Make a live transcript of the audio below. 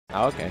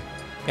Oh, okay.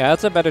 Yeah,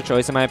 that's a better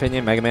choice in my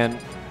opinion. Mega Man,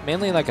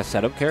 mainly like a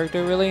setup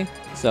character, really.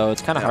 So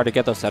it's kind of hard to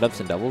get those setups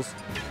in doubles.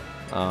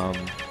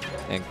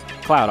 And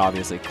Cloud,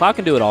 obviously. Cloud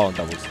can do it all in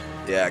doubles.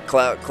 Yeah,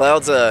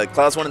 Cloud's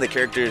one of the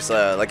characters.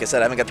 Like I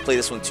said, I haven't got to play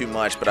this one too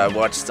much, but I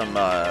watched some.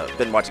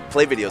 Been watching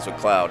play videos with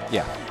Cloud.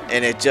 Yeah.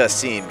 And it just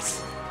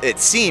seems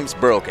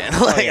broken.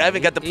 Like I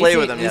haven't got to play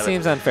with him yet. He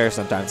seems unfair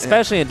sometimes,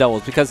 especially in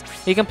doubles, because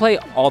he can play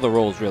all the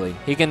roles really.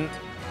 He can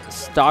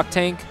stock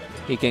tank.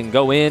 He can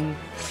go in,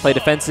 play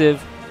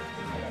defensive.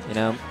 You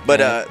know, but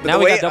now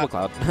we got double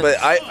Cloud.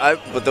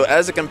 but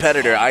as a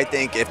competitor, I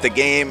think if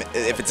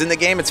it's in the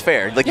game, it's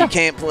fair. Like you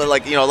can't play,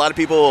 like a lot of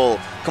people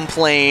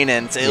complain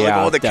and say like,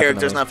 oh, the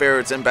character's not fair,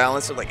 it's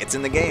imbalanced. So, like it's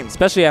in the game.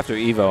 Especially after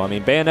Evo. I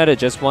mean, Bayonetta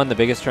just won the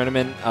biggest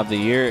tournament of the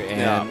year,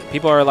 and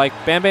people are like,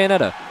 ban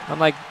Bayonetta. I'm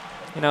like,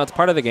 it's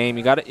part of the game.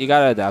 You got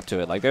to adapt to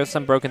it. Like there's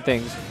some broken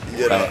things.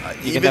 You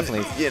can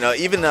definitely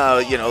even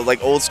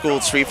like old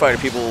school Street Fighter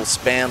people will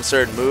spam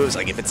certain moves.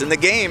 Like if it's in the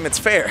game, it's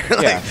fair.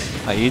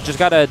 You just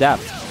got to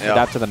adapt.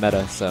 Adapt to the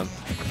meta. So,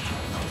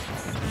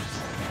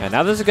 and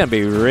now this is gonna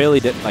be really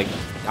like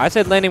I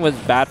said, landing was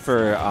bad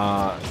for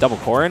double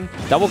Corrin,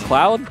 double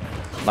Cloud.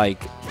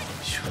 Like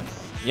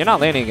you're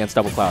not landing against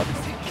double Cloud.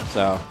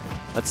 So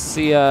let's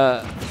see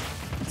how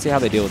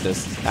they deal with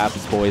this.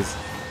 Happens, boys.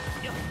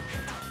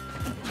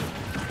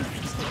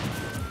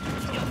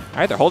 All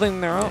right, they're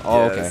holding their own.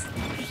 Oh, okay.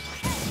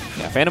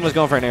 Yeah, Fanttum was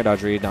going for an air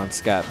dodge read on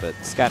ScAtt, but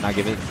ScAtt not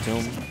giving it to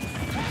him.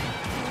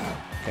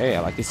 Okay, I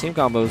like these team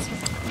combos.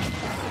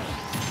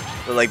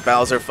 But like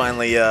Bowser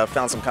finally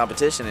found some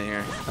competition in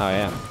here. Oh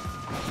yeah,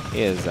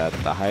 he is at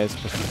the highest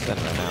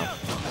percent right now.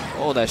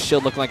 Oh, that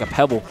shield looked like a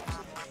pebble.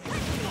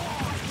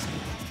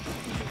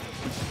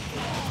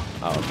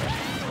 Oh, okay.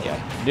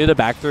 Yeah, knew the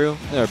back throw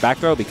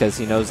because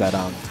he knows that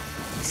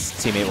his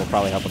teammate will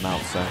probably help him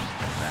out. So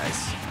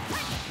nice.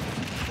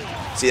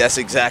 See, that's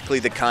exactly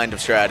the kind of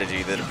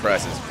strategy that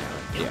impresses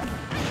me. Yeah.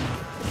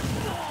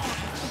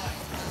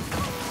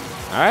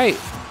 All right.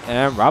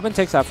 And Robin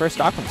takes that first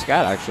stock from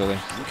ScAtt, actually.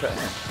 Okay.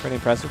 Pretty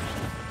impressive.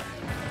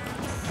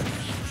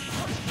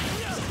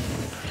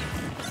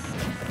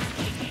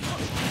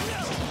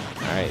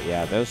 All right,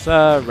 yeah, those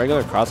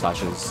regular cross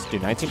slashes do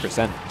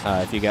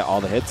 19% if you get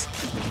all the hits.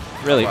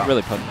 Really,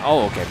 really potent.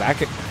 Oh, okay.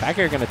 Back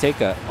air going to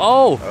take a...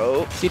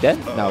 Oh! Is he dead?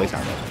 No, he's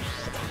not dead.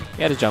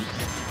 He had to jump.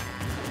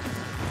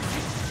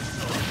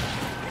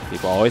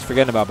 People always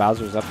forgetting about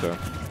Bowser's up throw.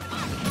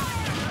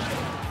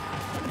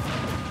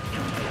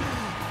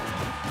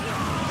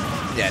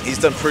 Yeah, and he's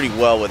done pretty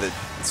well with it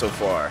so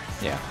far.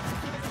 Yeah.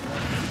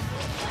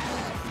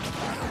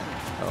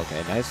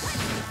 Okay, nice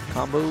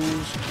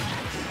combos.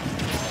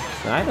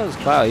 Sonido's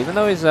Cloud, even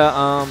though he's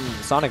a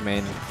Sonic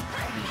main,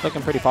 he's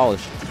looking pretty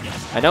polished.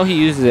 I know he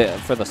uses it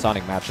for the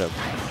Sonic matchup,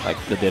 like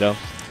the Ditto.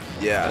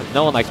 Yeah.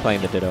 No one likes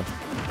playing the Ditto.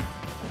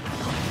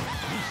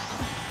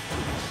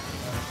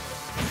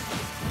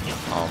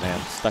 Oh man,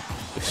 stuck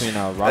between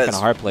a rock and a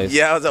hard place.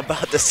 Yeah, I was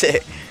about to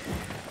say.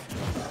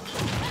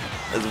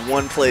 There's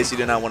one place you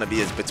do not want to be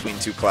is between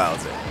two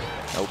clouds.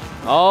 Nope.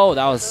 Oh,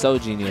 that was so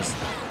genius.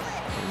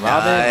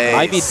 Robin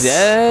might be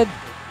dead.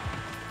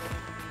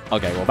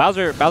 Okay, well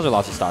Bowser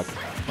lost his stock.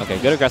 Okay,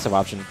 good aggressive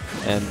option.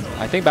 And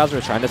I think Bowser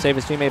was trying to save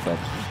his teammate, but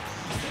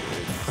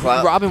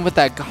Robin with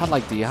that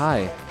godlike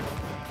DI.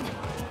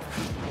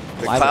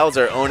 The Clouds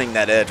are owning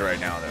that edge right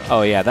now, though.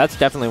 Oh yeah, that's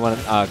definitely one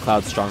of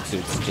Cloud's strong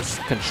suits, just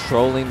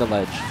controlling the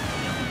ledge.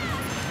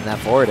 And that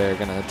forward air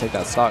gonna take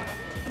that stock.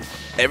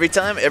 Every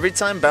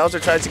time Bowser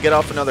tries to get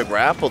off another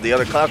grapple, the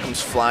other Cloud comes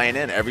flying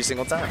in every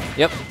single time.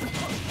 Yep.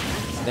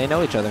 They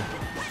know each other.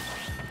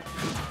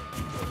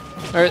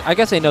 Or I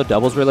guess they know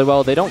doubles really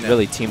well. They don't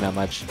really team that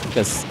much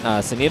because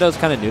Sonido's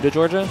kind of new to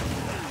Georgia.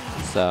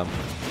 So I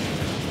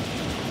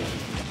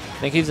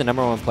think he's the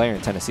 #1 player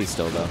in Tennessee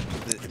still, though.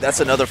 That's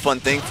another fun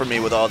thing for me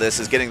with all this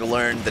is getting to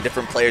learn the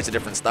different players, the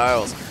different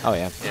styles. Oh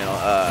yeah. You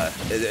know,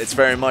 it's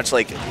very much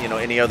like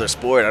any other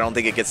sport. I don't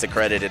think it gets the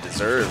credit it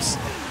deserves.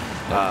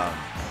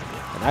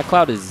 And that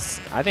Cloud is,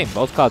 I think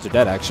both Clouds are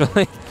dead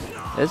actually.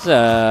 It's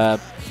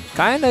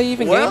kind of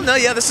even game. No,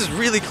 yeah, this is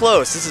really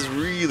close. This is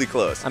really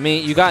close. I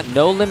mean, you got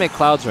no limit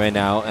Clouds right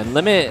now, and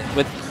limit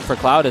for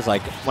Cloud is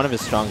like one of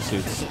his strong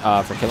suits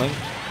for killing.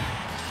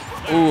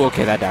 Ooh,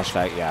 okay, that dash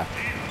attack, yeah,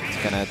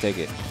 it's gonna take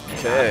it.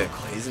 Okay,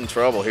 he's in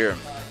trouble here.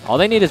 All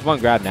they need is one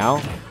grab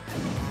now.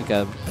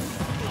 Because,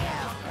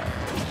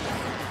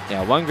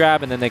 yeah, one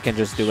grab, and then they can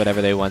just do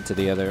whatever they want to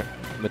the other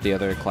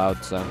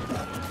Cloud. So.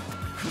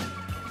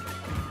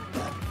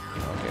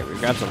 Okay, we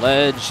grab the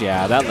ledge.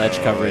 Yeah, that ledge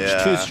coverage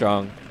too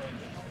strong.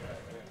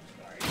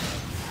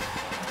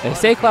 They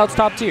say Cloud's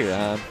top tier.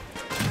 Yeah,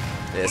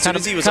 as soon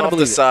as he was off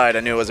the side,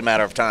 I knew it was a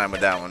matter of time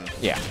with that one.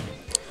 Yeah.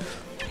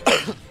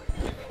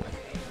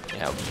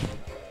 Yeah.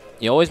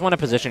 You always want to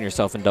position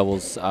yourself in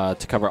doubles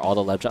to cover all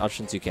the ledge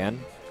options you can.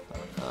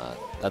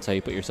 That's how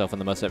you put yourself in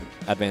the most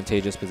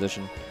advantageous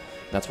position.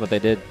 That's what they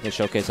did. They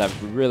showcased that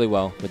really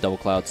well with double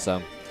Clouds. So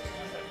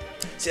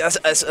See,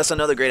 that's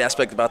another great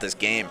aspect about this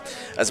game,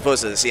 as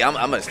opposed to I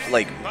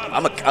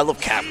love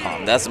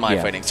Capcom. That's my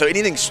fighting. So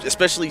anything,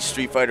 especially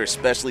Street Fighter,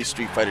 especially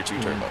Street Fighter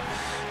 2 Turbo,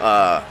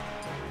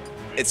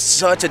 it's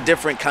such a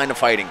different kind of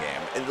fighting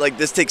game. And, like,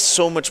 this takes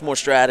so much more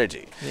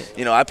strategy. Yeah.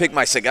 You know, I pick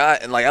my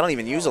ScAtt, and like I don't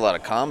even use a lot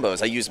of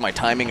combos. I use my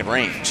timing and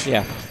range.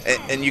 Yeah.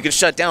 And you can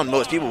shut down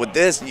most people. With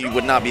this, you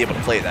would not be able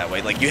to play that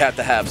way. Like, you have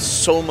to have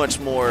so much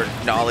more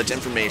knowledge,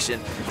 information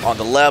on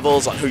the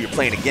levels, on who you're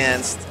playing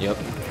against. Yep.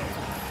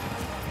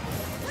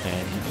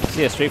 And you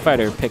see a Street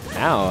Fighter pick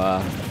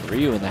now.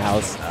 Ryu in the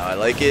house. Oh, I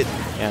like it.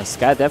 Yeah,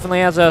 ScAtt definitely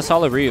has a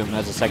solid Ryu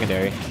as a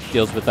secondary.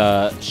 Deals with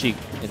Sheik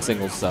in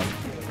singles stuff.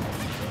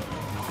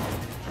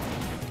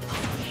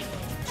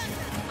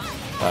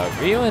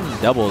 Ryu in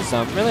doubles,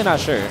 I'm really not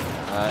sure.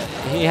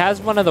 He has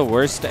one of the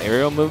worst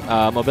aerial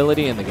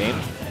mobility in the game.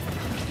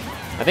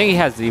 I think he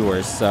has the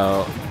worst,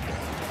 so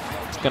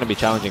it's going to be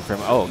challenging for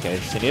him. Oh, okay.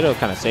 Sonido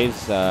kind of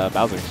saves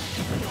Bowser.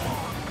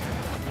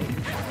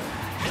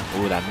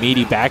 Ooh, that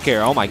meaty back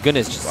air. Oh my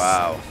goodness.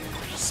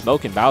 Just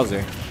smoking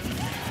Bowser.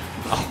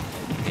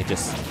 Oh, he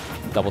just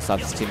double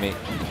stopped his teammate.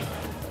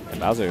 And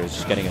Bowser is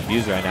just getting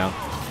abused right now.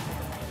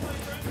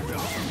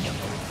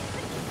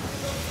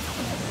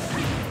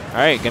 All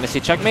right, gonna see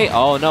checkmate.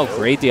 Oh no,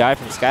 great DI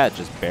from ScAtt,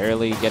 just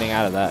barely getting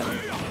out of that.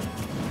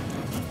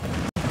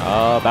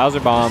 Oh, Bowser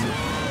bomb.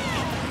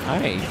 All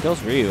right, he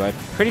kills Ryu. I'm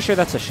pretty sure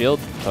that's a shield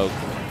poke.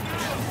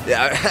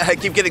 Yeah, I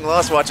keep getting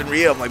lost watching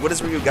Ryu. I'm like, what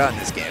has Ryu got in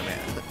this game, man?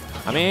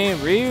 I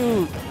mean,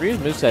 Ryu's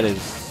moveset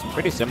is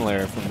pretty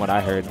similar from what I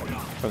heard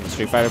from the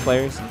Street Fighter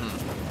players.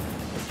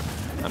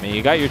 I mean,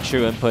 you got your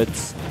true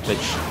inputs,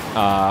 which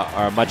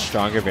are a much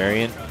stronger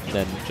variant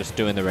than just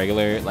doing the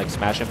regular like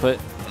smash input.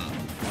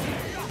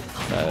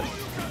 Ooh,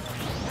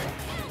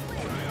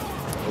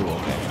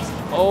 okay.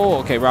 Oh,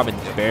 okay. Robin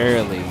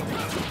barely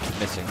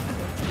missing.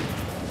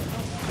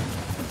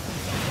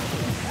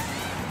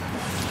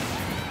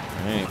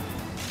 All right.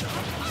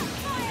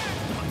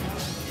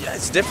 Yeah,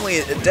 it's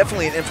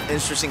definitely an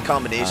interesting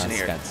combination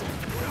here.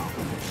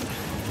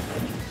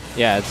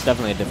 Yeah, it's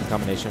definitely a different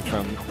combination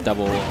from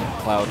double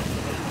Cloud.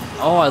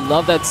 Oh, I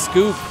love that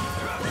scoop.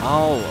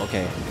 Oh,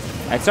 okay.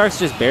 X-Ark's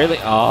just barely.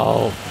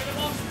 Oh.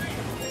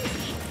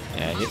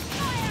 Yeah.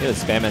 He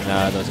was spamming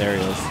those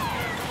aerials.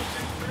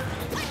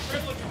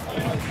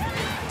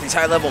 These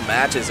high-level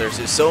matches are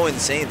just so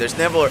insane. There's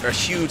never a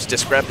huge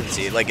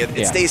discrepancy. Like,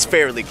 it stays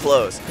fairly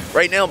close.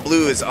 Right now,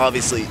 Blue is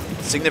obviously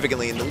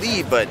significantly in the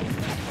lead, but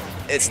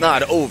it's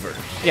not over.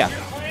 Yeah.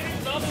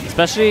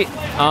 Especially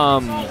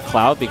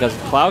Cloud, because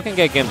Cloud can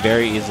get gamed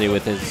very easily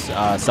with his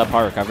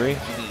subpar recovery.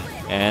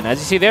 And as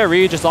you see there,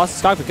 Ryu just lost his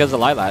stock because of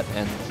Lilat.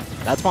 And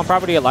that's one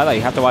property of Lilat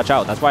you have to watch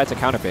out. That's why it's a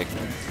counter pick.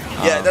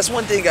 Yeah, that's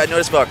one thing I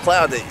noticed about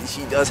Cloud, that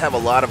he does have a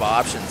lot of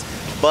options,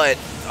 but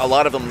a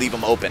lot of them leave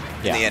him open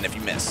in the end if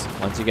you miss.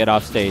 Once you get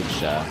off stage,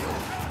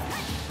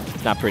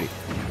 it's not pretty.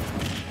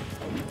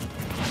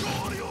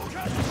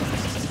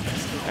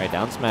 All right,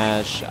 down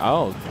smash.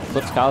 Oh,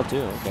 flips Kyle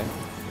too, okay.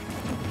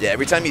 Yeah,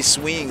 every time he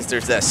swings,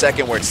 there's that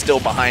second where it's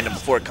still behind him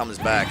before it comes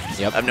back.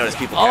 Yep. I've noticed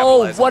people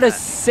capitalize on that.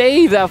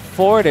 Save that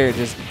forwarder,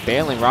 just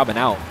bailing Robin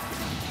out.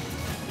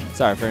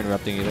 Sorry for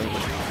interrupting you there.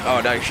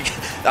 Oh, no,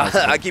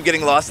 I keep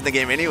getting lost in the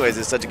game anyways.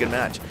 It's such a good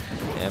match.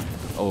 Yeah.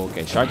 Oh,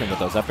 okay. Sharking with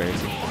those up airs.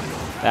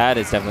 That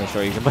is definitely a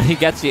short user, but he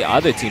gets the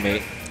other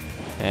teammate.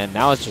 And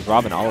now it's just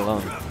Robin all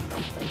alone.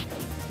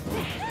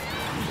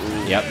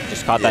 Yep,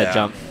 just caught that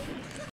jump.